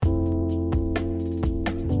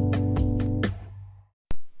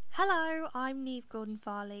I'm Neve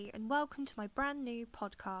Gordon-Farley and welcome to my brand new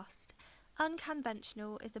podcast.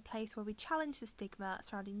 Unconventional is a place where we challenge the stigma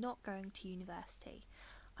surrounding not going to university.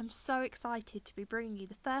 I'm so excited to be bringing you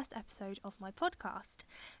the first episode of my podcast.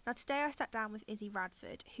 Now today I sat down with Izzy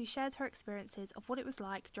Radford, who shares her experiences of what it was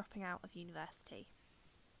like dropping out of university.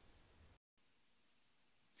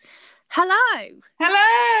 Hello!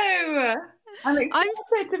 Hello! I'm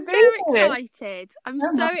excited. I'm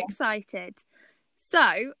so excited.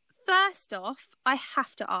 So, first off, I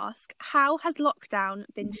have to ask, how has lockdown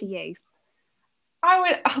been for you?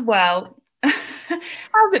 How's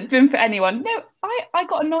it been for anyone? No, I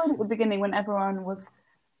got annoyed at the beginning when everyone was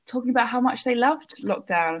talking about how much they loved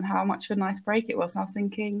lockdown and how much of a nice break it was. And I was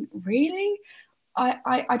thinking, really?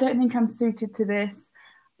 I don't think I'm suited to this.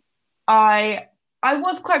 I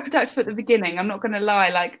was quite productive at the beginning, I'm not going to lie.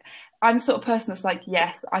 Like, I'm the sort of person that's like,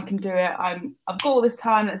 yes, I can do it. I've got all this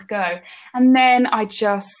time, let's go. And then I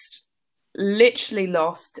just literally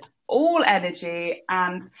lost all energy,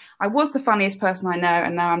 and I was the funniest person I know,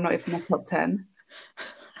 and now I'm not even in the top 10.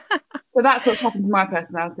 So that's what's happened to my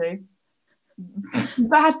personality.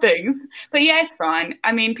 Bad things. But yeah, it's fine.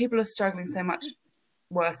 I mean, people are struggling so much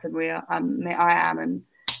worse than we are. I am. And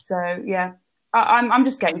so, yeah, I'm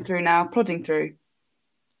just getting through now, plodding through.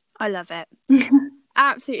 I love it.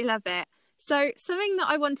 Absolutely love it. So something that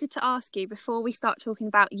I wanted to ask you before we start talking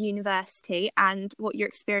about university and what your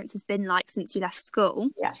experience has been like since you left school.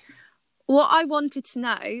 Yeah. What I wanted to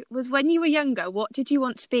know was, when you were younger, what did you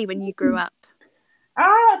want to be when you grew up?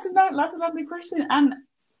 That's a lovely question. And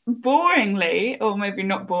boringly, or maybe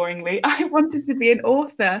not boringly, I wanted to be an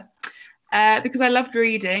author. Because I loved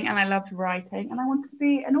reading and I loved writing and I wanted to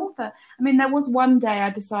be an author. I mean, there was one day I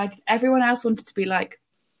decided everyone else wanted to be like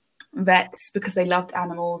vets because they loved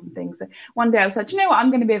animals and things. So one day I was like, do you know what, I'm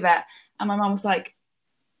going to be a vet. And my mum was like,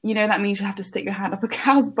 you know, that means you have to stick your hand up a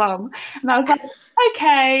cow's bum. And I was like,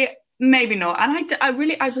 okay, maybe not. And I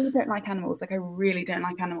really don't like animals. Like, I really don't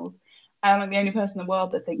like animals. I'm the only person in the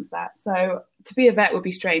world that thinks that. So to be a vet would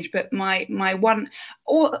be strange. But my one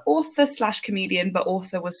author/comedian, but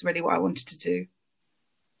author was really what I wanted to do.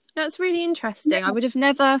 That's really interesting. Yeah. I would have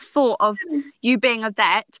never thought of you being a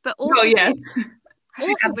vet, but author,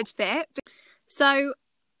 author would fit. So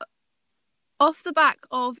off the back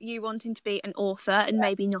of you wanting to be an author and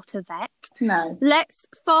maybe not a vet, let's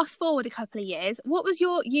fast forward a couple of years. What was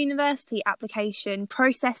your university application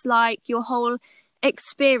process like? Your whole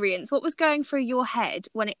experience, what was going through your head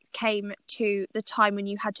when it came to the time when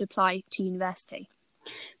you had to apply to university?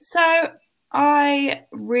 So I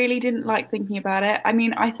really didn't like thinking about it. I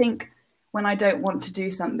mean, I think when I don't want to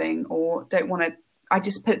do something or don't want to, I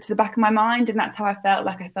just put it to the back of my mind, and that's how I felt.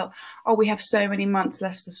 Like, I felt, oh, we have so many months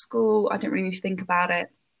left of school, I don't really need to think about it.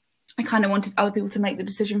 I kind of wanted other people to make the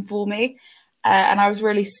decision for me, and I was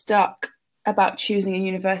really stuck about choosing a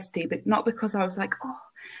university, but not because I was like, oh,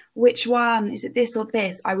 which one? Is it this or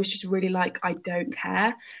this? I was just really like, I don't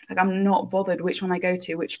care. Like, I'm not bothered which one I go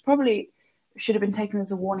to, which probably should have been taken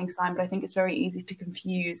as a warning sign, but I think it's very easy to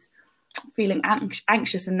confuse feeling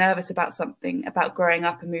anxious and nervous about something, about growing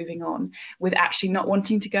up and moving on, with actually not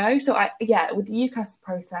wanting to go. So with the UCAS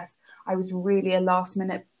process, I was really a last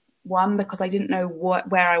minute one because I didn't know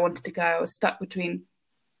where I wanted to go. I was stuck between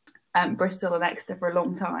Bristol and Exeter for a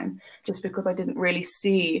long time, just because I didn't really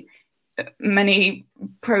see many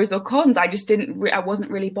pros or cons. I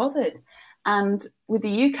wasn't really bothered. And with the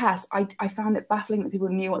UCAS, I found it baffling that people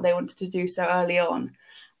knew what they wanted to do so early on.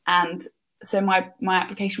 And so my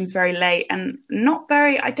application was very late and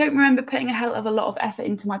I don't remember putting a hell of a lot of effort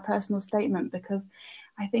into my personal statement, because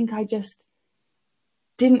I think I just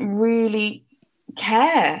didn't really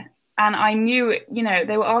care. And I knew, you know,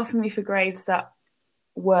 they were asking me for grades that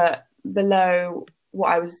were below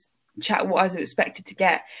what I was expected to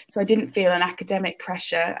get. So I didn't feel an academic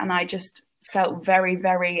pressure, and I just felt very,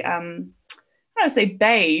 very, I don't want to say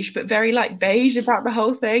beige, but very like beige about the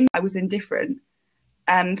whole thing. I was indifferent.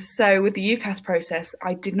 And so with the UCAS process,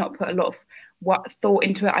 I did not put a lot of thought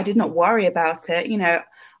into it. I did not worry about it. You know,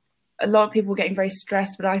 a lot of people were getting very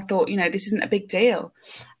stressed, but I thought, you know, this isn't a big deal.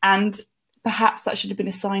 And perhaps that should have been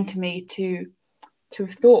a sign to me to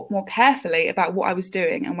have thought more carefully about what I was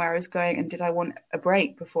doing and where I was going, and did I want a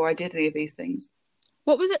break before I did any of these things.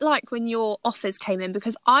 What was it like when your offers came in?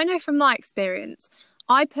 Because I know from my experience,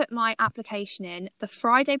 I put my application in the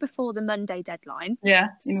Friday before the Monday deadline. Yeah.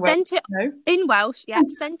 Sent it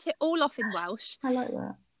all off in Welsh. I like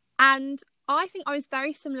that. And I think I was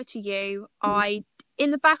very similar to you.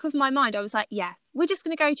 In the back of my mind, I was like, yeah, we're just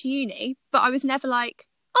going to go to uni. But I was never like,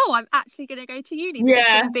 oh, I'm actually going to go to uni. This is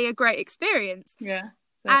going to be a great experience. Yeah.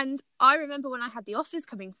 And I remember when I had the offers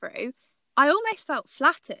coming through, I almost felt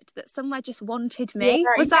flattered that somewhere just wanted me.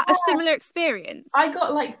 Was that a similar experience? I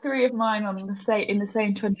got like 3 of mine in the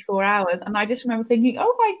same 24 hours. And I just remember thinking,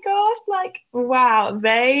 oh my gosh, like, wow,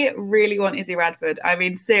 they really want Izzy Radford. I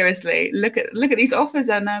mean, seriously, look at these offers.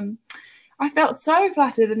 And I felt so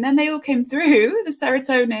flattered. And then they all came through. The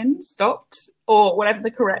serotonin stopped, or whatever the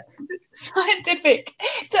correct scientific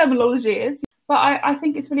terminology is. But I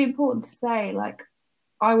think it's really important to say, like,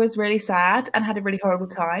 I was really sad and had a really horrible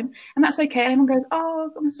time, and that's okay. And everyone goes,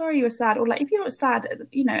 oh, I'm sorry you were sad. Or like, if you're not sad, at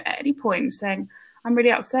any point saying, I'm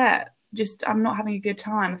really upset, just, I'm not having a good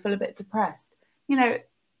time, I feel a bit depressed.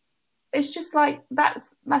 It's just like,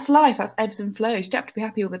 that's life, that's ebbs and flows. You don't have to be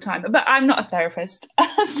happy all the time. But I'm not a therapist.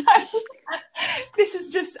 So this is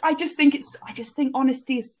just, I just think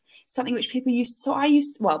honesty is something which people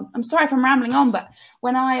I'm sorry if I'm rambling on, but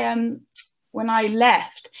when I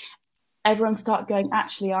left, everyone started going,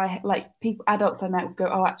 actually, adults I met would go,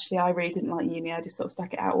 oh, actually, I really didn't like uni. I just sort of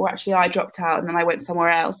stuck it out. Or actually, I dropped out and then I went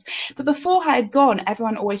somewhere else. But before I had gone,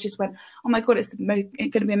 everyone always just went, oh my God, it's going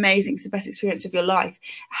to be amazing. It's the best experience of your life.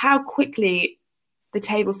 How quickly the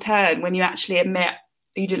tables turn when you actually admit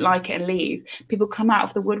you didn't like it and leave. People come out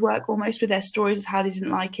of the woodwork almost with their stories of how they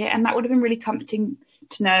didn't like it. And that would have been really comforting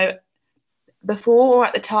to know before or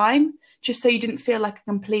at the time, just so you didn't feel like a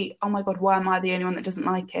complete, oh my God, why am I the only one that doesn't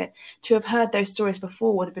like it? To have heard those stories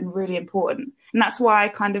before would have been really important. And that's why I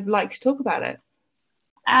kind of like to talk about it.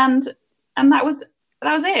 And that was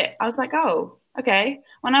it. I was like, oh, okay.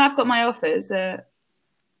 Well, now I've got my offers. I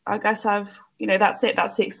guess that's it.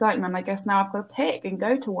 That's the excitement. I guess now I've got to pick and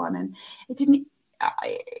go to one. And it didn't,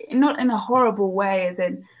 not in a horrible way, as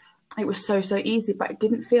in it was so easy, but it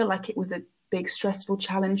didn't feel like it was a big stressful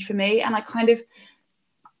challenge for me. And I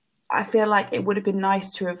feel like it would have been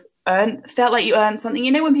nice to have felt like you earned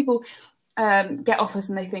something. When people get offers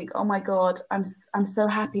and they think, oh my God, I'm so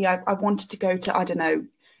happy. I've wanted to go to, I don't know,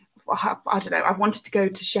 I've wanted to go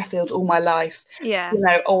to Sheffield all my life. Yeah.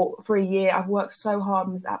 Or for a year, I've worked so hard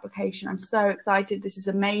on this application. I'm so excited. This is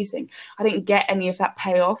amazing. I didn't get any of that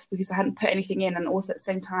payoff because I hadn't put anything in. And also at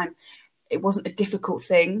the same time, it wasn't a difficult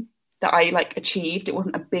thing that I achieved. It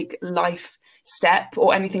wasn't a big life step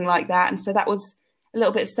or anything like that. And so that was a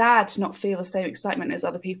little bit sad to not feel the same excitement as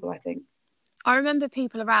other people, I think. I remember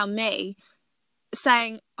people around me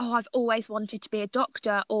saying, oh, I've always wanted to be a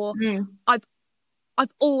doctor, or I've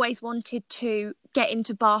always wanted to get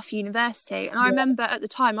into Bath University. And I remember at the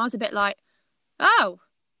time I was a bit like, oh,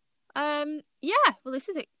 yeah, well, this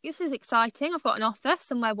is exciting. I've got an offer,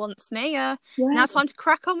 somewhere wants me. Now time to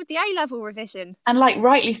crack on with the A-level revision. And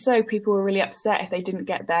rightly so, people were really upset if they didn't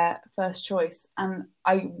get their first choice. And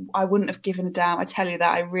I wouldn't have given a damn. I tell you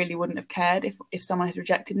that I really wouldn't have cared if someone had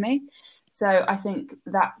rejected me. So I think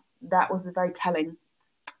that was very telling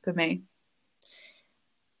for me.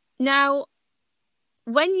 Now,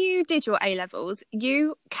 when you did your A-levels,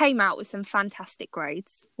 you came out with some fantastic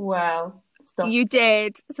grades. Well, stop. You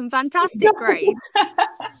did some fantastic grades.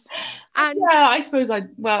 And yeah, I suppose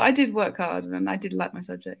I did work hard and I did like my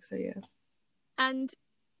subjects, so yeah. And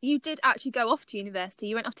you did actually go off to university.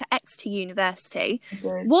 You went off to Exeter University.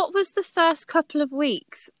 What was the first couple of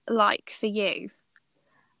weeks like for you?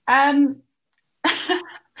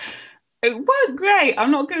 It weren't great.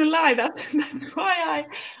 I'm not going to lie. That's why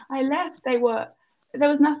I left. There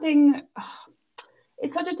was nothing.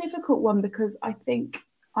 It's such a difficult one because I think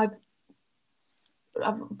I've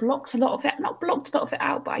blocked a lot of it. Not blocked a lot of it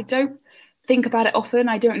out, but I don't think about it often.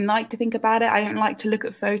 I don't like to think about it. I don't like to look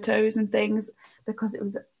at photos and things because it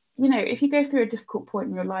was, if you go through a difficult point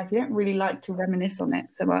in your life, you don't really like to reminisce on it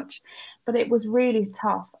so much. But it was really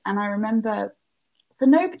tough. And I remember, for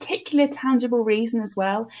no particular tangible reason as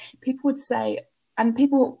well, people would say, and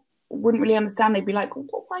people wouldn't really understand. They'd be like,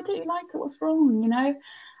 why don't you like it? What's wrong?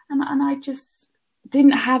 And I just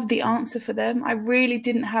didn't have the answer for them. I really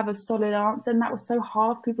didn't have a solid answer, and that was so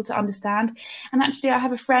hard for people to understand. And actually, I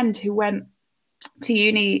have a friend who went to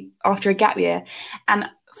uni after a gap year and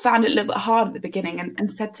found it a little bit hard at the beginning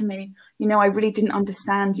and said to me, I really didn't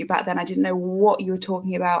understand you back then. I didn't know what you were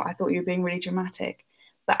talking about. I thought you were being really dramatic.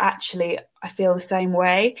 But actually, I feel the same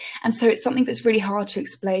way. And so it's something that's really hard to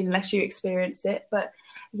explain unless you experience it. But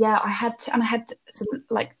yeah, I had some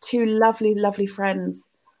two lovely, lovely friends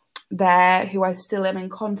there who I still am in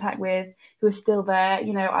contact with, who are still there.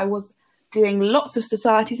 I was doing lots of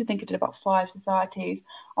societies. I think I did about 5 societies.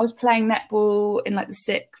 I was playing netball in the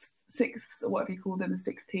sixth or whatever you call them, the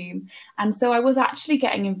 6th team. And so I was actually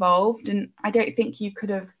getting involved, and I don't think you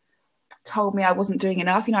could have told me I wasn't doing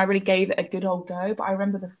enough. I really gave it a good old go. But I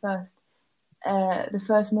remember the first the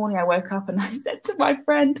first morning I woke up and I said to my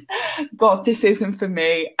friend, God, this isn't for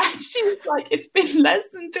me. And she was like, it's been less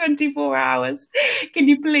than 24 hours. Can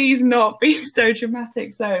you please not be so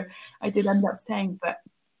dramatic? So I did end up staying, but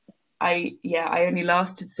I only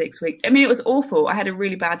lasted 6 weeks. I mean, it was awful. I had a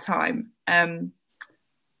really bad time, a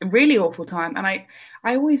really awful time. And I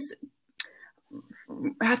always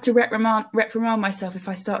have to reprimand myself if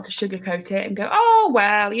I start to sugarcoat it and go, oh,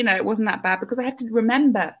 well, you know, it wasn't that bad, because I have to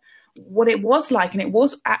remember what it was like. And it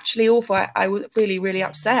was actually awful. I was really, really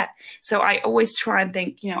upset. So I always try and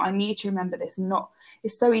think, you know, I need to remember this and not.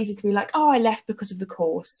 It's so easy to be like, oh, I left because of the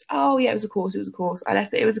course. Oh, yeah, it was a course. I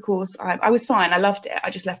left it. It was a course. I was fine. I loved it. I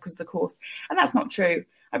just left because of the course. And that's not true.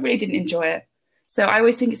 I really didn't enjoy it. So I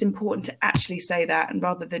always think it's important to actually say that, and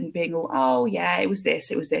rather than being all, oh, yeah, it was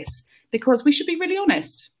this, because we should be really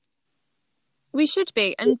honest. We should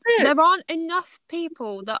be. And there aren't enough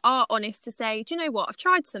people that are honest to say, do you know what? I've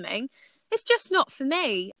tried something. It's just not for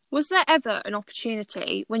me. Was there ever an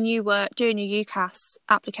opportunity when you were doing your UCAS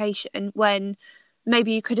application when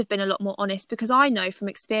maybe you could have been a lot more honest? Because I know from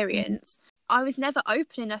experience, I was never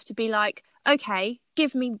open enough to be like, okay,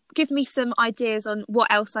 give me some ideas on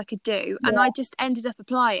what else I could do. And I just ended up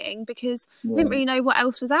applying because I didn't really know what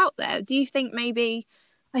else was out there. Do you think maybe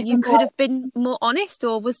you could have been more honest,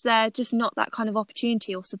 or was there just not that kind of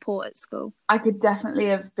opportunity or support at school? I could definitely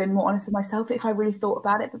have been more honest with myself if I really thought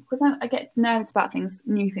about it, but because I get nervous about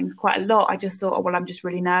new things quite a lot, I just thought, oh, well, I'm just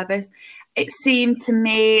really nervous. It seemed to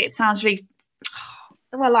me, it sounds really,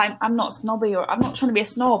 well, I'm not snobby, or I'm not trying to be a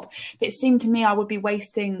snob, but it seemed to me I would be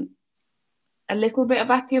wasting a little bit of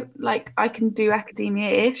I can do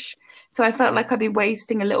academia-ish. So I felt like I'd be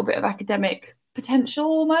wasting a little bit of academic potential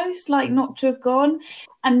almost, like not to have gone.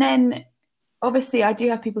 And then obviously I do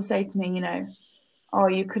have people say to me, you know, oh,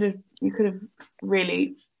 you could have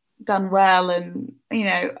really done well. And, you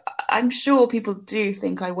know, I'm sure people do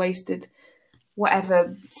think I wasted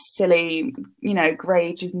whatever silly, you know,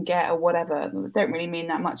 grade you can get or whatever. I don't really mean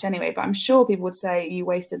that much anyway, but I'm sure people would say you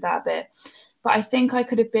wasted that bit. But I think I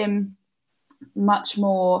could have been much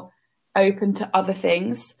more open to other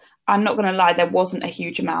things. I'm not going to lie, there wasn't a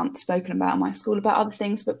huge amount spoken about in my school about other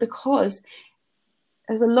things, but because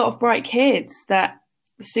there's a lot of bright kids that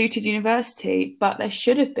suited university, but there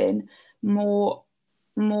should have been more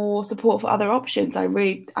support for other options. I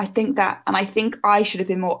think that, and I think I should have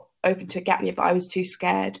been more open to a gap year, but I was too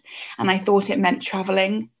scared, and I thought it meant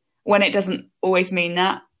traveling when it doesn't always mean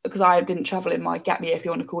that, because I didn't travel in my gap year, if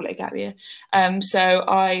you want to call it a gap year. So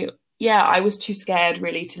I was too scared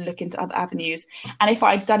really to look into other avenues. And if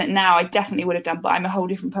I'd done it now, I definitely would have done, but I'm a whole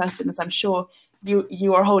different person, as I'm sure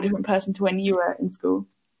you are a whole different person to when you were in school.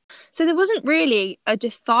 So there wasn't really a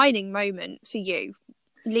defining moment for you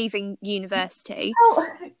leaving university? Oh,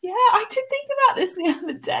 yeah, I did think about this the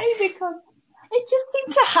other day because it just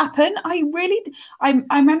seemed to happen.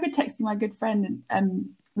 I remember texting my good friend,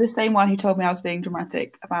 the same one who told me I was being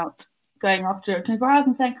dramatic about going after 24 hours,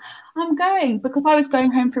 and saying, I'm going, because I was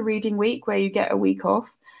going home for reading week where you get a week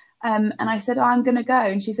off. And I said, oh, I'm going to go.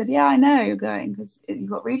 And she said, yeah, I know you're going because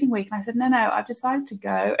you've got reading week. And I said, no, I've decided to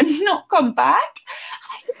go and not come back.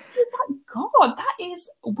 I thought, God,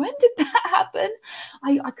 when did that happen?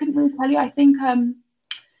 I couldn't really tell you. I think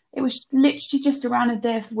it was literally just around a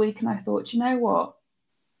day of the week. And I thought, you know what?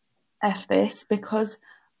 F this, because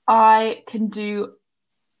I can do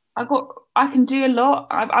a lot.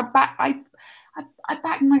 I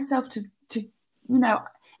backed myself to, you know,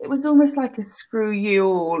 it was almost like a screw you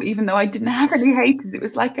all, even though I didn't have any haters. It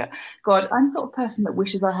was like God, I'm the sort of person that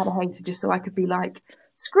wishes I had a hater just so I could be like,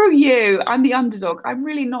 screw you, I'm the underdog. I'm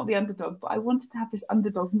really not the underdog, but I wanted to have this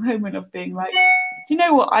underdog moment of being like, do you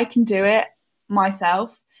know what? I can do it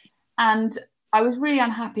myself. And I was really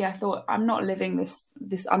unhappy. I thought, I'm not living this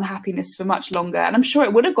unhappiness for much longer. And I'm sure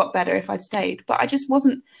it would have got better if I'd stayed, but I just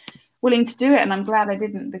wasn't willing to do it. And I'm glad I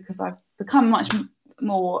didn't, because I've become much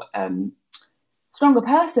more stronger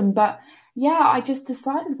person. But yeah, I just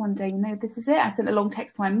decided one day, you know, this is it. I sent a long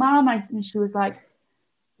text to my mum, and she was like,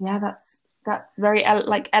 yeah, that's very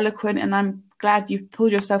eloquent. And I'm glad you've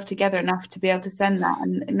pulled yourself together enough to be able to send that.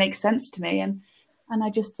 And it makes sense to me. And I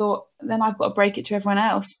just thought, then I've got to break it to everyone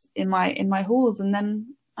else in my halls, and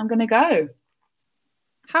then I'm going to go.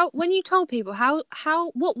 When you told people,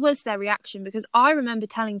 what was their reaction? Because I remember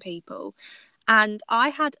telling people, and I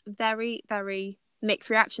had very, very mixed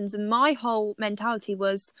reactions. And my whole mentality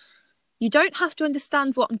was, you don't have to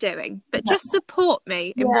understand what I'm doing, but just support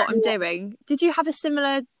me in what I'm doing. Did you have a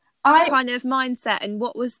similar kind of mindset, and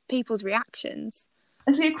what was people's reactions?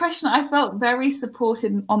 That's a good question. I felt very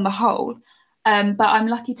supported on the whole. But I'm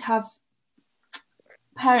lucky to have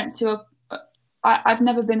parents who are I've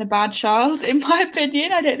never been a bad child, in my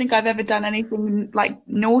opinion. I don't think I've ever done anything like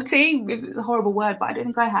naughty. It's a horrible word, but I don't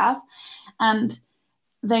think I have. And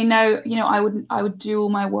they know, I would do all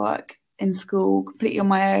my work in school completely on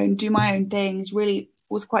my own, do my own things, really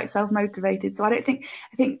was quite self-motivated. So I think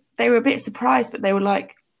they were a bit surprised, but they were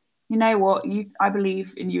like, you know what, I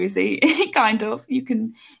believe in you, Izzy. Kind of. You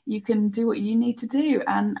can do what you need to do.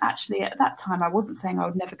 And actually at that time I wasn't saying I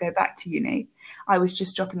would never go back to uni. I was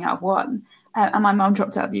just dropping out of one. And my mum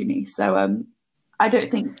dropped out of uni. So I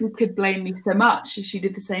don't think you could blame me so much as she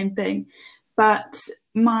did the same thing. But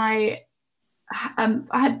I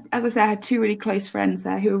had two really close friends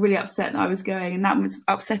there who were really upset that I was going, and that was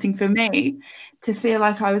upsetting for me to feel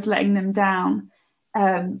like I was letting them down.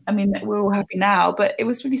 I mean, we're all happy now, but it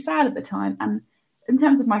was really sad at the time. And in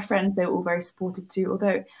terms of my friends, they were all very supportive too,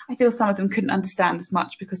 although I feel some of them couldn't understand as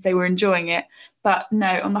much because they were enjoying it. But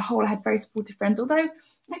no, on the whole, I had very supportive friends, although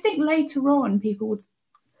I think later on people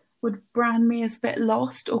would brand me as a bit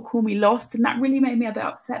lost or call me lost. And that really made me a bit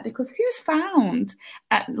upset, because who's found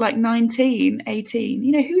at like 19,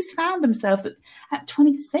 18, who's found themselves at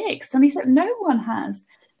 26? 27? No one has.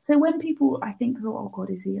 So when people, I think, oh God,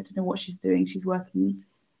 Izzy, I don't know what she's doing. She's working,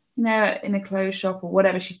 in a clothes shop or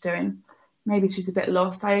whatever she's doing. Maybe she's a bit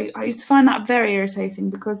lost. I used to find that very irritating,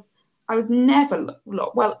 because I was never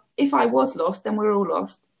lost. Well, if I was lost, then we're all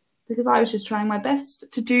lost, because I was just trying my best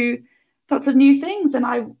to do lots of new things, and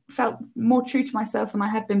I felt more true to myself than I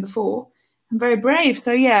had been before. I'm very brave.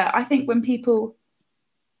 So yeah, I think when people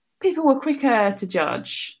were quicker to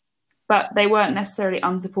judge, but they weren't necessarily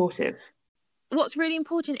unsupportive. What's really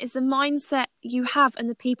important is the mindset you have and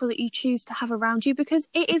the people that you choose to have around you, because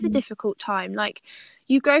it is a difficult time. Like,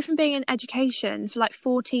 you go from being in education for like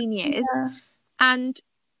 14 years and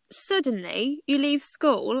suddenly you leave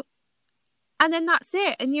school and then that's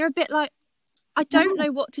it. And you're a bit like, I don't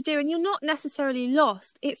know what to do. And you're not necessarily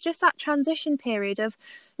lost. It's just that transition period of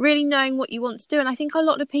really knowing what you want to do. And I think a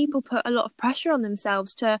lot of people put a lot of pressure on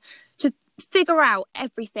themselves to figure out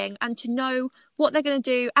everything and to know what they're going to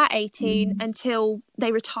do at 18 until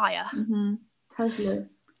they retire. Totally. You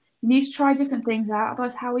need to try different things out.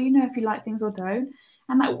 Otherwise, how will you know if you like things or don't?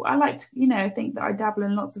 And I like to, think that I dabble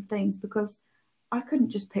in lots of things, because I couldn't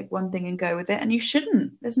just pick one thing and go with it. And you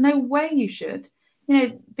shouldn't. There's no way you should.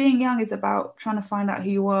 Being young is about trying to find out who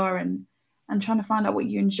you are and trying to find out what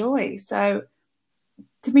you enjoy. So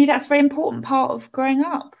to me, that's a very important part of growing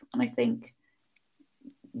up. And I think,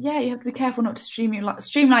 you have to be careful not to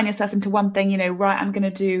streamline yourself into one thing, right, I'm going to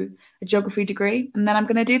do a geography degree and then I'm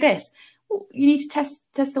going to do this. Well, you need to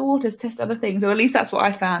test the waters, test other things, or at least that's what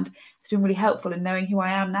I found. It's been really helpful in knowing who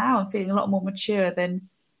I am now and feeling a lot more mature than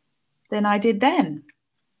I did then.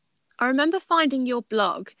 I remember finding your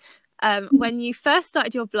blog when you first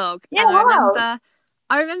started your blog. Yeah, wow.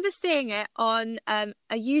 I remember seeing it on a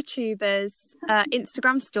YouTuber's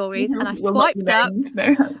Instagram stories, and I swiped up.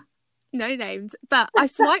 No names, but I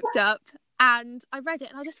swiped up and I read it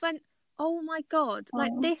and I just went, oh my God,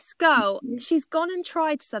 like this girl, she's gone and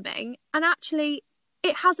tried something and actually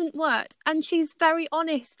it hasn't worked. And she's very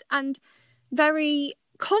honest and very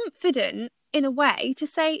confident in a way to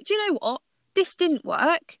say, do you know what? This didn't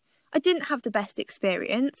work. I didn't have the best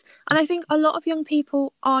experience. And I think a lot of young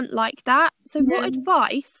people aren't like that. So what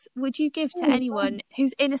advice would you give to anyone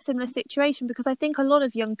who's in a similar situation? Because I think a lot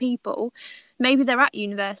of young people, maybe they're at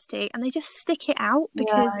university and they just stick it out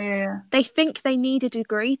because they think they need a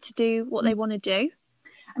degree to do what they want to do.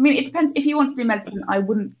 I mean, it depends. If you want to do medicine, I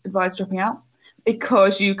wouldn't advise dropping out,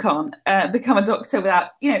 because you can't become a doctor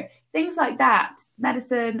without, things like that.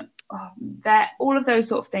 Medicine, vet, all of those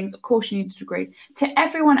sort of things. Of course, you need a degree. To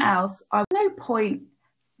everyone else, I've no point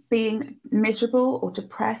being miserable or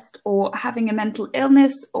depressed or having a mental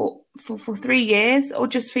illness or for 3 years or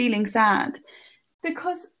just feeling sad,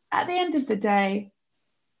 because at the end of the day,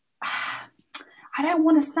 I don't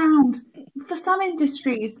want to sound, for some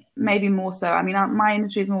industries, maybe more so. I mean, my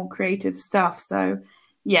industry is more creative stuff. So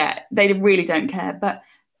yeah, they really don't care. But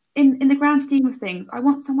in the grand scheme of things, I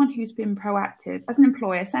want someone who's been proactive. As an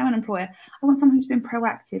employer, say I'm an employer, I want someone who's been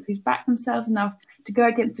proactive, who's backed themselves enough to go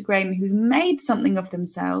against the grain, who's made something of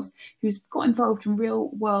themselves, who's got involved in real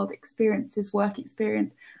world experiences, work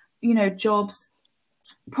experience, jobs,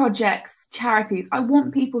 projects, charities. I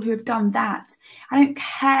want people who have done that. I don't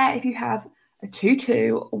care if you have a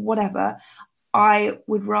 2-2 or whatever. I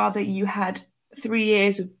would rather you had 3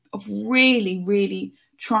 years of really, really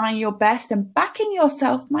trying your best and backing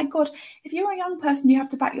yourself. My God, if you're a young person, you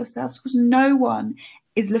have to back yourself, because no one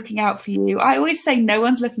is looking out for you. I always say no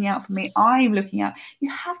one's looking out for me. I'm looking out.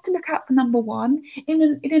 You have to look out for number one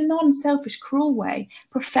in a non-selfish, cruel way.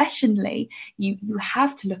 Professionally, you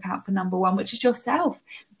have to look out for number one, which is yourself.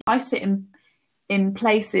 I sit in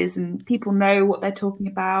places and people know what they're talking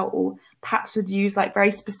about, or perhaps would use like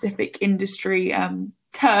very specific industry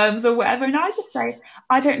terms or whatever. And I just say,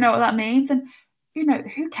 I don't know what that means. And, you know,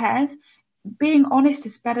 who cares? Being honest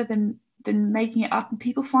is better than making it up, and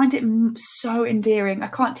people find it so endearing. I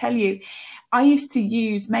can't tell you. I used to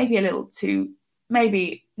use I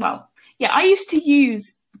used to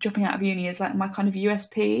use dropping out of uni as like my kind of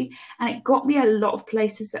USP, and it got me a lot of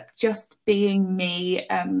places that just being me,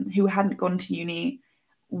 who hadn't gone to uni,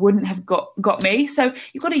 wouldn't have got me. So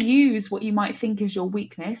you've got to use what you might think is your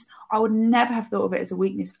weakness. I would never have thought of it as a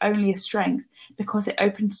weakness, only a strength, because it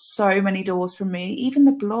opened so many doors for me. Even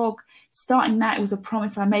the blog, starting that, it was a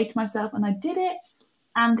promise I made to myself, and I did it.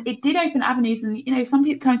 And it did open avenues. And, you know,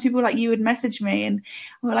 sometimes people like you would message me, and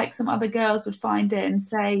or like some other girls would find it and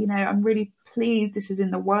say, you know, I'm really pleased this is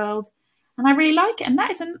in the world and I really like it. And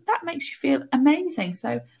that makes you feel amazing.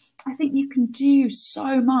 So I think you can do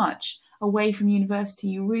so much away from university.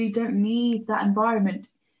 You really don't need that environment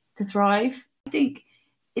to thrive. I think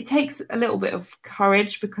it takes a little bit of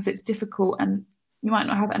courage because it's difficult, and you might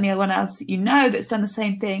not have anyone else that you know that's done the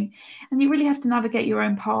same thing. And you really have to navigate your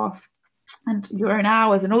own path and your own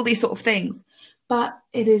hours and all these sort of things. But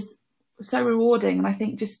it is so rewarding. And I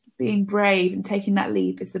think just being brave and taking that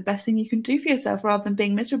leap is the best thing you can do for yourself, rather than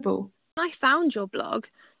being miserable. When I found your blog,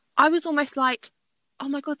 I was almost like, oh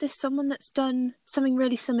my God, there's someone that's done something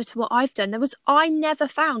really similar to what I've done. I never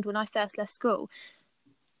found, when I first left school,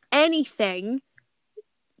 anything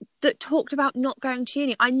that talked about not going to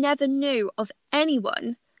uni. I never knew of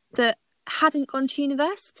anyone that hadn't gone to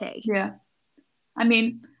university. Yeah. I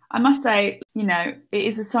mean, I must say, you know, it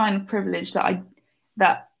is a sign of privilege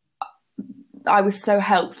that I was so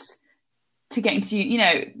helped to get into, you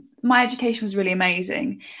know, my education was really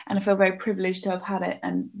amazing, and I feel very privileged to have had it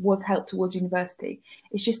and was helped towards university.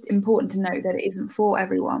 It's just important to note that it isn't for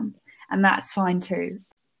everyone, and that's fine too.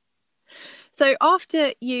 So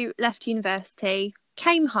after you left university,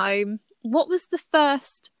 came home, what was the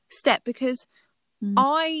first step? Because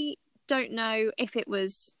I don't know if it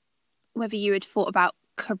was whether you had thought about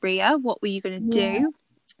career, what were you going to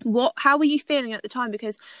do? How were you feeling at the time?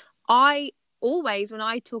 Because I always, when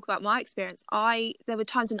I talk about my experience, there were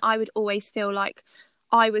times when I would always feel like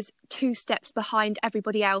I was 2 steps behind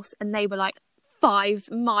everybody else and they were like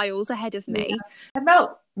 5 miles ahead of me. I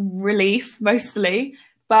felt relief mostly,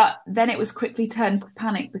 but then it was quickly turned to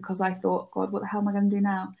panic because I thought, God, what the hell am I going to do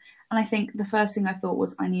now? And I think the first thing I thought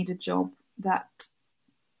was, I need a job that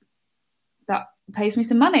pays me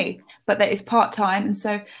some money, but that is part-time. And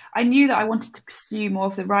so I knew that I wanted to pursue more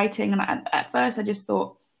of the writing. And at first I just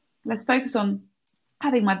thought, let's focus on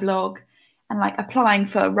having my blog and like applying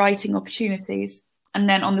for writing opportunities. And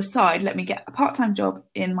then on the side, let me get a part-time job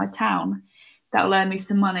in my town that'll earn me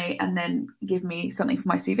some money and then give me something for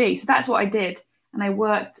my CV. So that's what I did. And I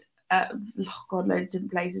worked at, loads of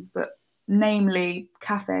different places, but namely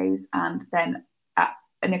cafes, and then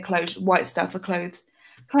in a White Stuff, a clothes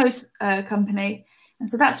company. And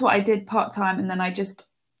so that's what I did part-time. And then I just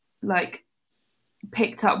like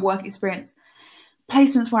picked up work experience,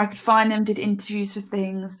 placements where I could find them, did interviews for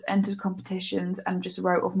things, entered competitions, and just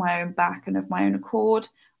wrote off my own back and of my own accord,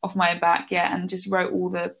 and just wrote all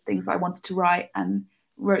the things I wanted to write and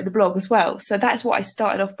wrote the blog as well. So that's what I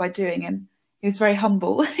started off by doing, and it was very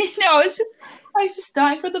humble. You know, I was just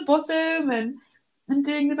starting from the bottom and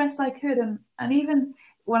doing the best I could. And even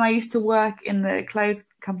when I used to work in the clothes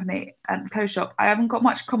company and clothes shop, I haven't got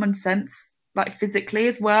much common sense, like physically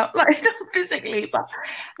as well. Like not physically, but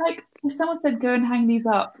like if someone said go and hang these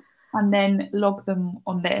up and then log them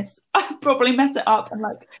on this, I'd probably mess it up. And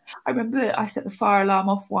like I remember I set the fire alarm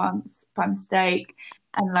off once by mistake,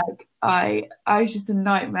 and like I was just a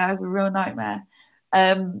nightmare. It was a real nightmare.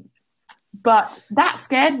 But that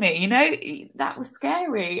scared me, you know, that was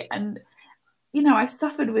scary. And, you know, I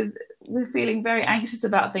suffered with feeling very anxious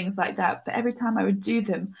about things like that. But every time I would do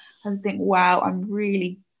them, I would think, wow, I'm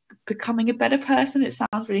really becoming a better person. It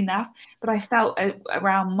sounds really naff. But I felt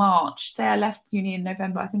around March, say I left uni in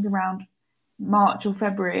November, I think around March or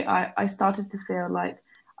February, I started to feel like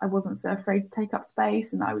I wasn't so afraid to take up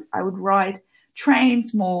space. And I would ride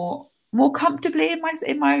trains more comfortably in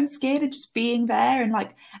my own skin, and just being there and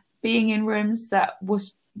like being in rooms that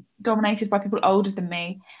was dominated by people older than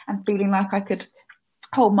me, and feeling like I could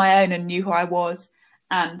hold my own and knew who I was,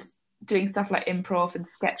 and doing stuff like improv and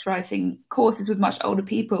sketch writing courses with much older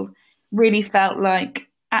people really felt like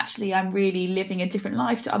actually I'm really living a different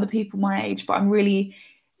life to other people my age, but I'm really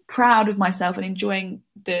proud of myself and enjoying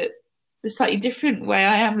the slightly different way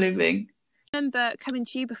I am living. I remember coming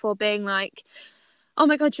to you before being like, oh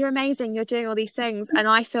my God, you're amazing, you're doing all these things. And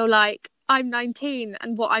I feel like I'm 19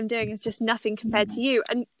 and what I'm doing is just nothing compared to you.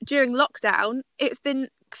 And during lockdown, it's been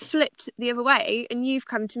flipped the other way. And you've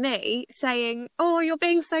come to me saying, oh, you're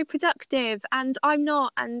being so productive and I'm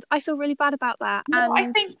not. And I feel really bad about that. No,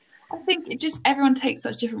 and I think it just, everyone takes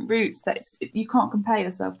such different routes that you can't compare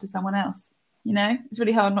yourself to someone else. You know, it's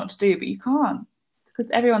really hard not to do, but you can't, because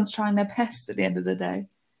everyone's trying their best at the end of the day.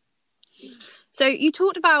 So you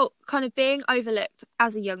talked about kind of being overlooked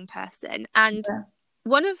as a young person, and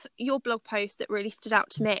one of your blog posts that really stood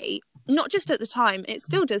out to me, not just at the time, it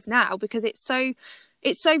still does now, because it's so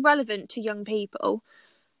relevant to young people.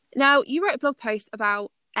 Now, you wrote a blog post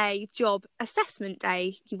about a job assessment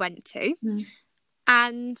day you went to,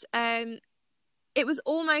 and it was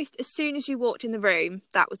almost as soon as you walked in the room,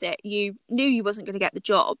 that was it. You knew you wasn't going to get the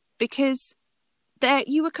job because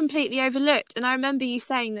you were completely overlooked. And I remember you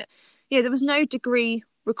saying that, you know, there was no degree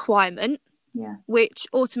requirement, which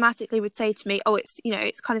automatically would say to me, oh, it's, you know,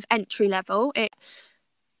 it's kind of entry level.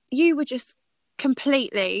 You were just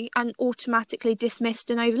completely and automatically dismissed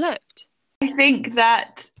and overlooked. I think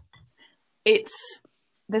that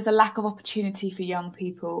there's a lack of opportunity for young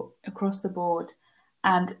people across the board.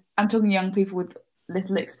 And I'm talking young people with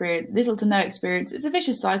little to no experience. It's a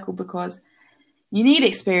vicious cycle, because you need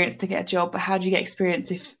experience to get a job, but how do you get experience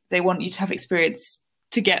if they want you to have experience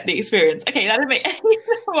to get the experience? Okay, that doesn't make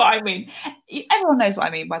what I mean. Everyone knows what I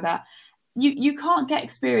mean by that. You can't get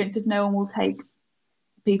experience if no one will take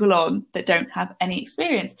people on that don't have any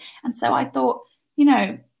experience. And so I thought, you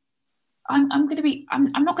know, I'm not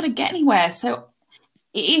going to get anywhere. So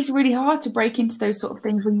it is really hard to break into those sort of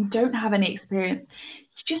things when you don't have any experience.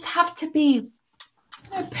 You just have to be, you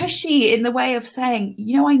know, pushy in the way of saying,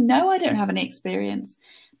 you know I don't have any experience,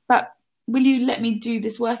 but will you let me do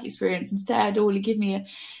this work experience instead, or will you give me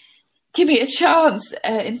a chance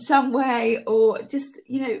in some way, or just,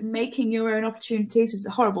 you know, making your own opportunities is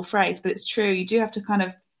a horrible phrase, but it's true. You do have to kind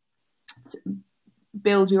of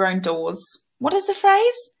build your own doors. What is the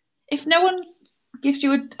phrase? If no one gives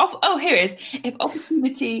you here it is. If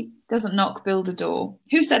opportunity doesn't knock, build a door.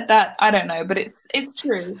 Who said that? I don't know, but it's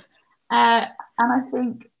true. And I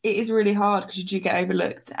think it is really hard because you do get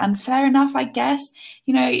overlooked. And fair enough, I guess.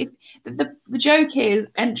 You know, the joke is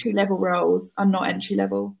entry level roles are not entry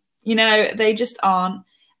level. You know, they just aren't.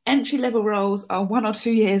 Entry level roles are 1 or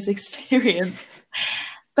 2 years experience.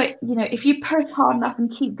 But, you know, if you push hard enough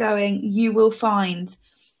and keep going, you will find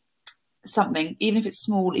something, even if it's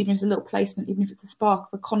small, even if it's a little placement, even if it's a spark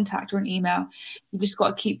of a contact or an email. You just got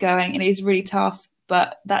to keep going, and it is really tough,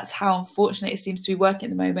 but that's how unfortunate it seems to be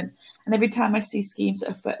working at the moment. And every time I see schemes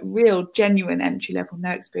that are for real, genuine entry level,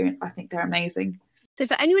 no experience, I think they're amazing. So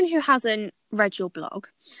for anyone who hasn't read your blog,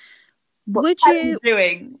 what are you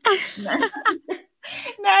doing? No,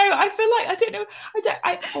 I feel like I don't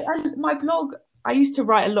know. My blog, I used to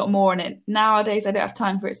write a lot more on it. Nowadays, I don't have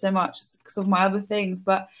time for it so much because of my other things,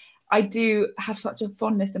 but I do have such a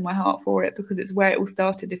fondness in my heart for it because it's where it all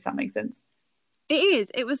started, if that makes sense. It is.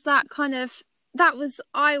 It was that kind of,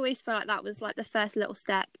 I always felt like that was like the first little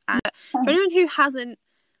step. And for anyone who hasn't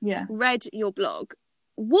read your blog,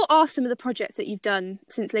 what are some of the projects that you've done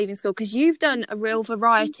since leaving school? Because you've done a real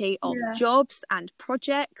variety of jobs and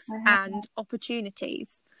projects and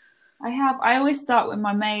opportunities. I have. I always start with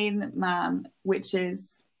my main man, which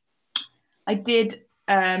is I did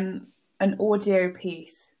an audio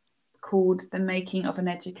piece called The Making of an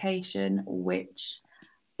Education, which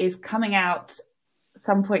is coming out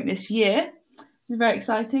some point this year, which is very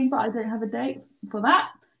exciting, but I don't have a date for that.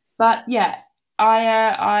 But yeah,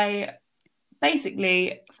 I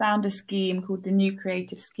basically found a scheme called the New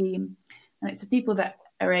Creative Scheme, and it's for people that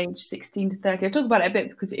are aged 16 to 30. I'll talk about it a bit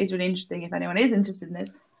because it is really interesting if anyone is interested in this.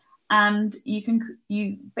 And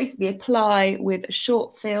you basically apply with a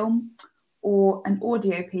short film or an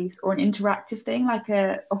audio piece or an interactive thing like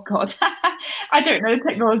I don't know the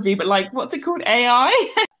technology, but like, what's it called? AI?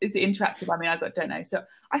 Is it interactive? I mean, don't know. So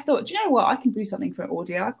I thought, do you know what? I can do something for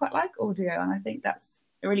audio. I quite like audio, and I think that's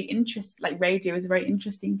a really interesting, like radio is a very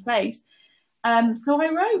interesting place. So I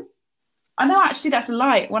wrote, I know actually that's a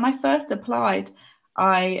lie. When I first applied,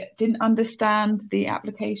 I didn't understand the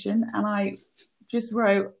application, and I just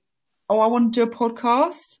wrote, I want to do a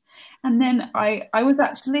podcast. And then I was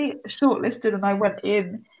actually shortlisted, and I went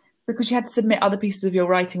in because you had to submit other pieces of your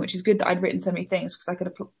writing, which is good that I'd written so many things because I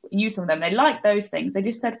could use some of them. They liked those things. They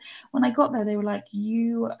just said, when I got there, they were like,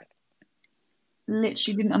 you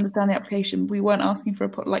literally didn't understand the application. We weren't asking for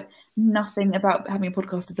nothing about having a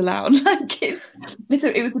podcast is allowed. It's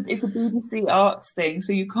a BBC Arts thing,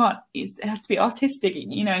 so you can't. It has to be artistic,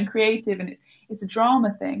 and creative, and it's a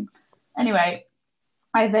drama thing. Anyway,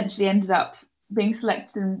 I eventually ended up being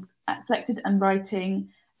selected and writing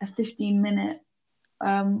a 15-minute.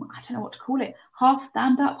 I don't know what to call it. Half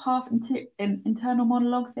stand-up, half internal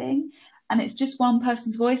monologue thing. And it's just one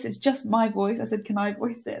person's voice. It's just my voice. I said, can I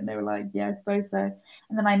voice it? And they were like, yeah, I suppose so.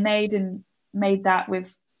 And then I made that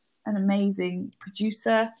with an amazing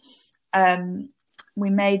producer. We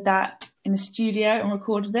made that in a studio and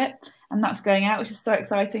recorded it. And that's going out, which is so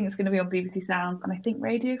exciting. It's going to be on BBC Sounds and I think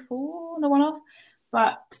Radio 4, no one off.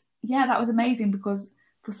 But yeah, that was amazing because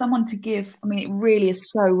for someone to give, I mean, it really is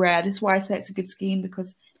so rare. This is why I say it's a good scheme,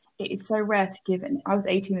 because it's so rare to give, and I was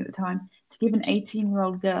 18 at the time, to give an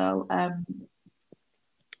 18-year-old girl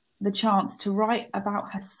the chance to write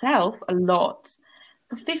about herself a lot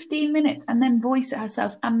for 15 minutes and then voice it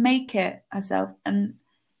herself and make it herself. And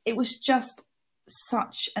it was just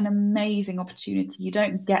such an amazing opportunity. You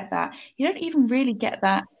don't get that. You don't even really get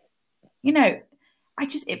that.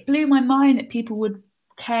 It blew my mind that people would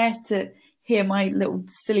care to hear my little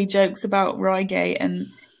silly jokes about Reigate and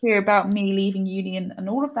hear about me leaving uni and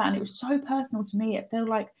all of that. And it was so personal to me. It feels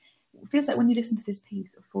like when you listen to this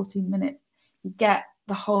piece of 14 minutes, you get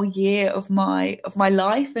the whole year of my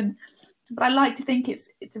life. But I like to think it's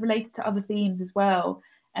related to other themes as well.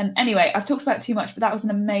 And anyway, I've talked about it too much, but that was an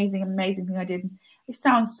amazing, amazing thing I did. It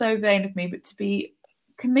sounds so vain of me, but to be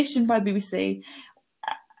commissioned by the BBC,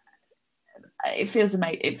 it feels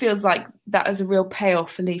amazing. It feels like that was a real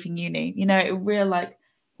payoff for leaving uni. A real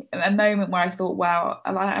a moment where I thought, wow,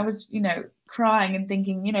 I was, crying and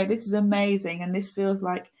thinking, this is amazing. And this feels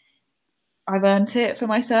like I've earned it for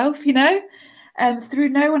myself, through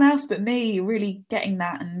no one else but me really getting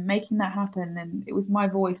that and making that happen. And it was my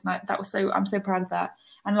voice. And I'm so proud of that.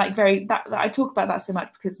 And I talk about that so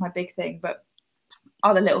much because it's my big thing, but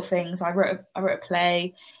other little things. I wrote a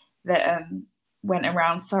play that went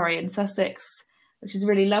around Surrey and Sussex, which is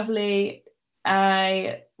really lovely.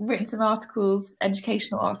 I written some articles,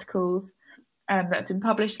 educational articles, that have been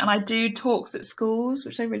published, and I do talks at schools,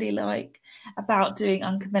 which I really like, about doing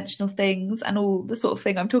unconventional things and all the sort of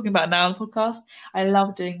thing I'm talking about now on the podcast. I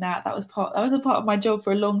love doing that. That was a part of my job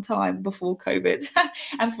for a long time before COVID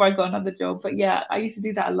and before I got another job. But yeah, I used to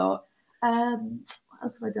do that a lot. What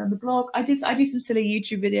else have I done? The blog. I do some silly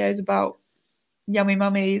YouTube videos about yummy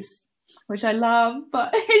mummies, which I love,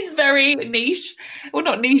 but it's very niche. Well,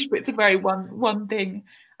 not niche, but it's a very one thing.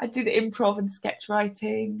 I do the improv and sketch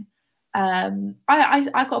writing.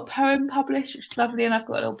 I got a poem published, which is lovely, and I've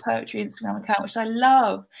got a little poetry Instagram account, which I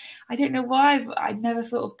love. I don't know why, but I'd never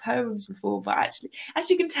thought of poems before, but actually, as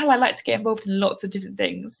you can tell, I like to get involved in lots of different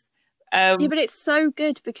things. Yeah, but it's so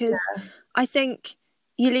good because I think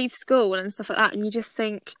you leave school and stuff like that, and you just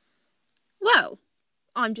think, well,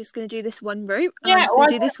 I'm just going to do this one route and I'm just going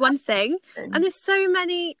to do this one thing. And there's so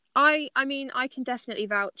many. I mean, I can definitely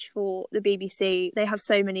vouch for the BBC. They have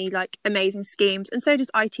so many amazing schemes, and so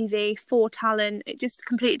does ITV, For Talent. It just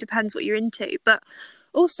completely depends what you're into. But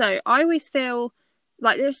also, I always feel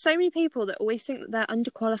like there's so many people that always think that they're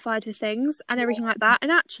underqualified for things and everything like that.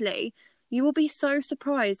 And actually, you will be so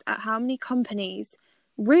surprised at how many companies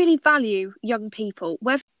really value young people.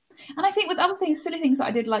 And I think with other things, silly things that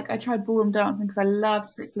I did, I tried ballroom dancing because I love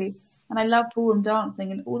Strictly and I love ballroom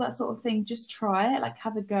dancing and all that sort of thing. Just try it,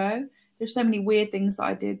 have a go. There's so many weird things that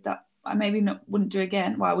I did that I maybe wouldn't do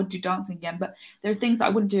again. Well, I would do dancing again, but there are things that I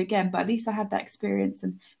wouldn't do again. But at least I had that experience,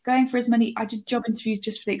 and going for I did job interviews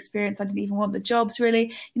just for the experience. I didn't even want the jobs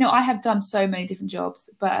really. I have done so many different jobs,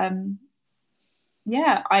 but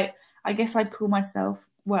yeah, I guess I'd call myself,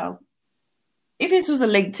 well, if this was a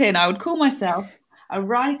LinkedIn, I would call myself a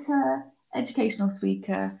writer, educational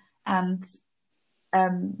speaker, and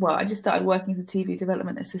I just started working as a TV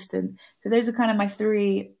development assistant. So those are kind of my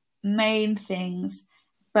three main things.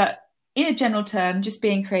 But in a general term, just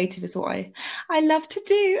being creative is what I love to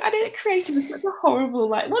do. I know that creative is such a horrible,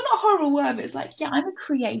 not a horrible word, but it's I'm a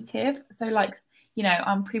creative. So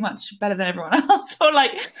I'm pretty much better than everyone else, or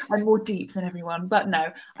I'm more deep than everyone. But no,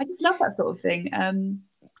 I just love that sort of thing.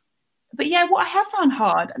 But yeah, what I have found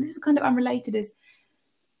hard, and this is kind of unrelated, is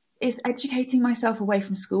educating myself away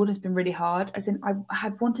from school has been really hard. As in, I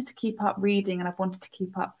have wanted to keep up reading and I've wanted to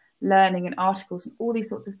keep up learning and articles and all these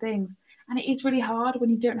sorts of things. And it is really hard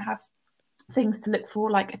when you don't have things to look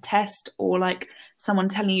for, like a test or like someone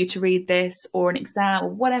telling you to read this or an exam or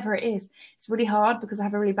whatever it is. It's really hard because I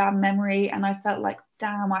have a really bad memory, and I felt like,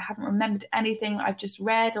 damn, I haven't remembered anything I've just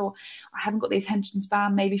read, or I haven't got the attention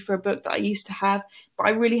span maybe for a book that I used to have. But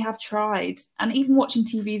I really have tried, and even watching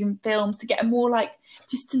TVs and films to get a more like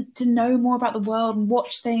just to know more about the world and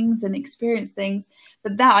watch things and experience things.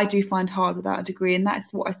 But that I do find hard without a degree, and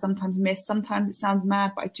that's what I sometimes miss. Sometimes it sounds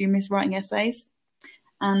mad, but I do miss writing essays.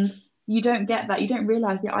 And you don't get that. You don't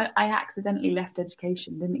realise. Yeah, I accidentally left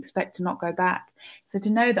education, didn't expect to not go back. So to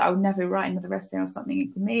know that I would never write another essay or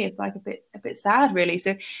something, for me, it's like a bit sad, really.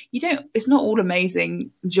 So it's not all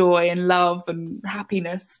amazing joy and love and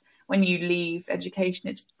happiness when you leave education.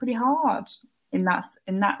 It's pretty hard in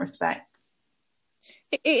that respect.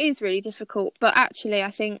 It is really difficult, but actually,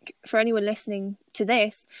 I think for anyone listening to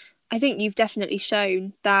this, I think you've definitely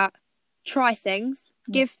shown that try things,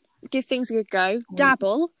 give things a good go,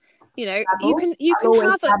 dabble. You know, you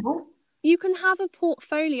can have a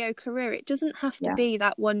portfolio career. It doesn't have to be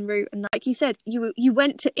that one route. And like you said, you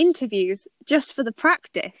went to interviews just for the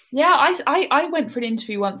practice. Yeah, I went for an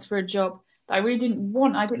interview once for a job that I really didn't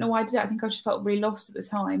want. I didn't know why I did it. I think I just felt really lost at the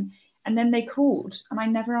time. And then they called and I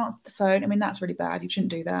never answered the phone. I mean, that's really bad. You shouldn't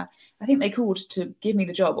do that. I think they called to give me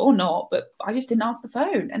the job or not, but I just didn't answer the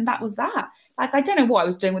phone. And that was that. Like, I don't know what I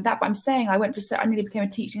was doing with that, but I'm saying I nearly became a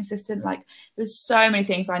teaching assistant. Like, there's so many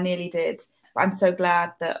things I nearly did. But I'm so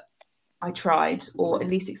glad that I tried, or at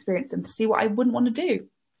least experienced them, to see what I wouldn't want to do.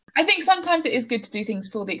 I think sometimes it is good to do things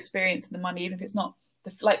for the experience and the money, even if it's not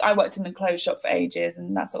like I worked in a clothes shop for ages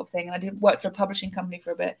and that sort of thing. And I did work for a publishing company for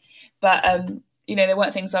a bit, but there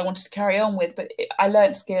weren't things I wanted to carry on with, but I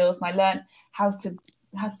learned skills and I learned how to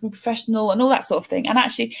be professional and all that sort of thing. And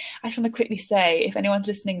actually, I just want to quickly say, if anyone's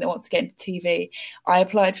listening that wants to get into TV, I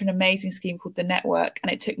applied for an amazing scheme called The Network,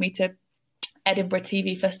 and it took me to Edinburgh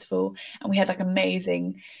TV Festival, and we had like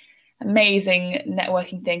amazing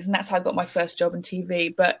networking things, and that's how I got my first job in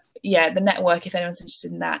TV. But yeah, The Network, if anyone's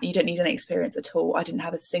interested in that, you don't need any experience at all. I didn't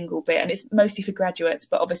have a single bit, and it's mostly for graduates,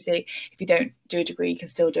 but obviously if you don't do a degree, you can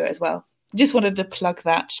still do it as well. Just wanted to plug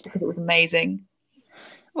that because it was amazing.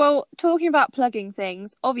 Well, talking about plugging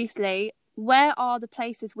things, obviously, where are the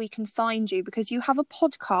places we can find you? Because you have a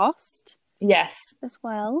podcast. Yes. As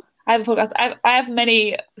well. I have a podcast. I have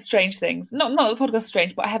many strange things. Not the podcast is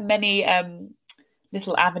strange, but I have many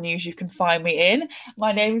little avenues you can find me in.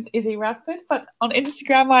 My name is Izzy Radford, but on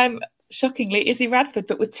Instagram I'm shockingly Izzy Radford,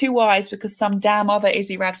 but with 2 Y's because some damn other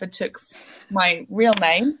Izzy Radford took my real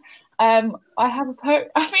name. I have I'm going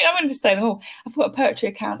to just say them all. I've got a poetry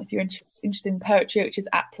account if you're interested in poetry, which is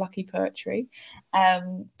 @PluckyPoetry.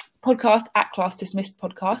 Podcast @Class Dismissed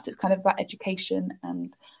Podcast. It's kind of about education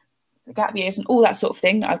and gap years and all that sort of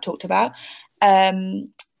thing that I've talked about.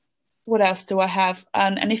 What else do I have?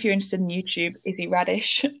 And if you're interested in YouTube, Izzy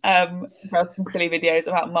Radish, some silly videos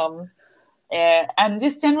about mums. And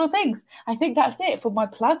just general things. I think that's it for my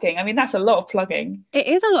plugging. I mean, that's a lot of plugging. It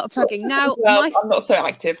is a lot of plugging. Now, I'm not so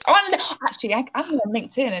active. Actually, add me on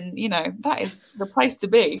LinkedIn, and that is the place to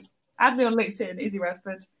be. Add me on LinkedIn, Izzy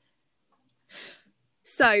Radford.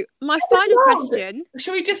 So, my final question.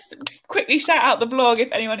 Shall we just quickly shout out the blog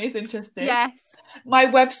if anyone is interested? Yes. My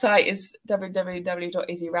website is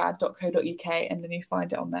www.izzyrad.co.uk, and then you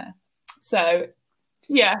find it on there. So,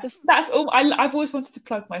 yeah, that's all. I've always wanted to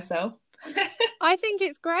plug myself. I think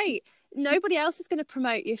it's great. Nobody else is going to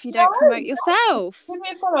promote you if you don't promote yourself. Give me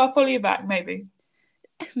a follow. I'll follow you back, maybe.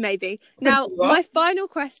 Now, my final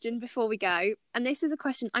question before we go, and this is a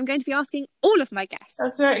question I'm going to be asking all of my guests.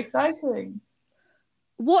 That's very exciting.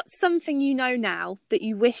 What's something you know now that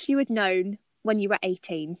you wish you had known when you were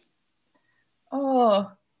 18?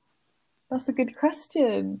 Oh, that's a good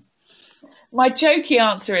question. My jokey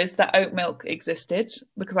answer is that oat milk existed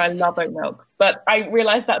because I love oat milk, but I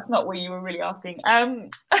realise that's not what you were really asking. My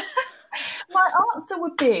answer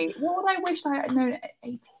would be, what would I wish I had known at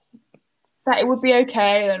 18? That it would be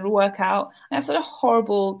okay and it would work out. And that's sort of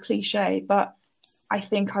horrible cliche, but I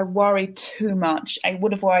think I worried too much. I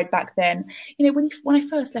would have worried back then. When I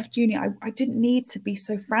first left uni, I didn't need to be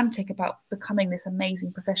so frantic about becoming this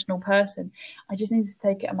amazing professional person. I just needed to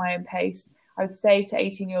take it at my own pace. I would say to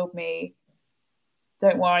 18-year-old me,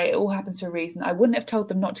 don't worry, it all happens for a reason. I wouldn't have told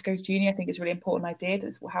them not to go to uni. I think it's really important I did.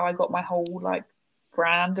 It's how I got my whole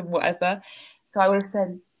brand and whatever. So I would have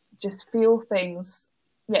said, just feel things.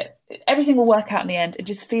 Yeah, everything will work out in the end. And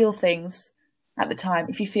just feel things at the time.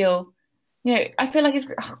 If you feel, I feel like it's,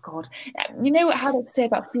 oh God, how they say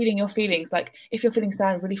about feeling your feelings. Like if you're feeling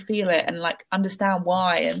sad, really feel it and understand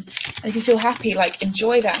why. And if you feel happy,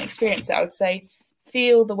 enjoy that and experience it. I would say,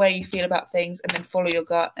 feel the way you feel about things and then follow your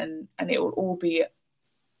gut and it will all be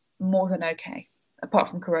more than okay, apart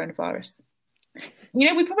from coronavirus. You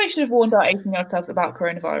know, we probably should have warned our 18-year-old selves about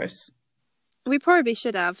coronavirus. We probably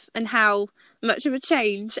should have, and how much of a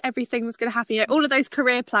change everything was going to happen. You know, all of those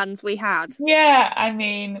career plans we had. Yeah, I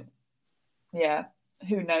mean, yeah,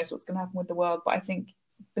 who knows what's going to happen with the world? But I think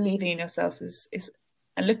believing in yourself is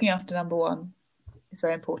and looking after number one is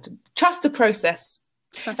very important. Trust the process.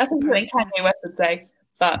 That's something Kanye West would say,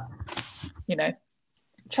 but you know,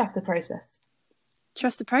 trust the process.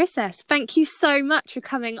 Trust the process. Thank you so much for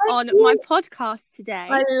coming on my podcast today.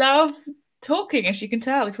 I love talking, as you can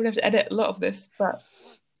tell. We probably have to edit a lot of this, but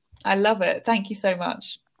I love it. Thank you so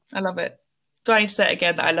much. I love it. Do I need to say it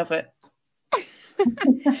again that I love it?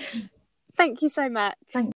 Thank you so much.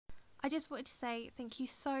 I just wanted to say thank you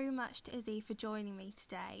so much to Izzy for joining me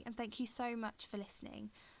today, and thank you so much for listening.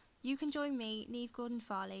 You can join me, Niamh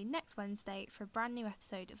Gordon-Farley, next Wednesday for a brand new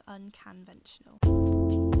episode of Unconventional.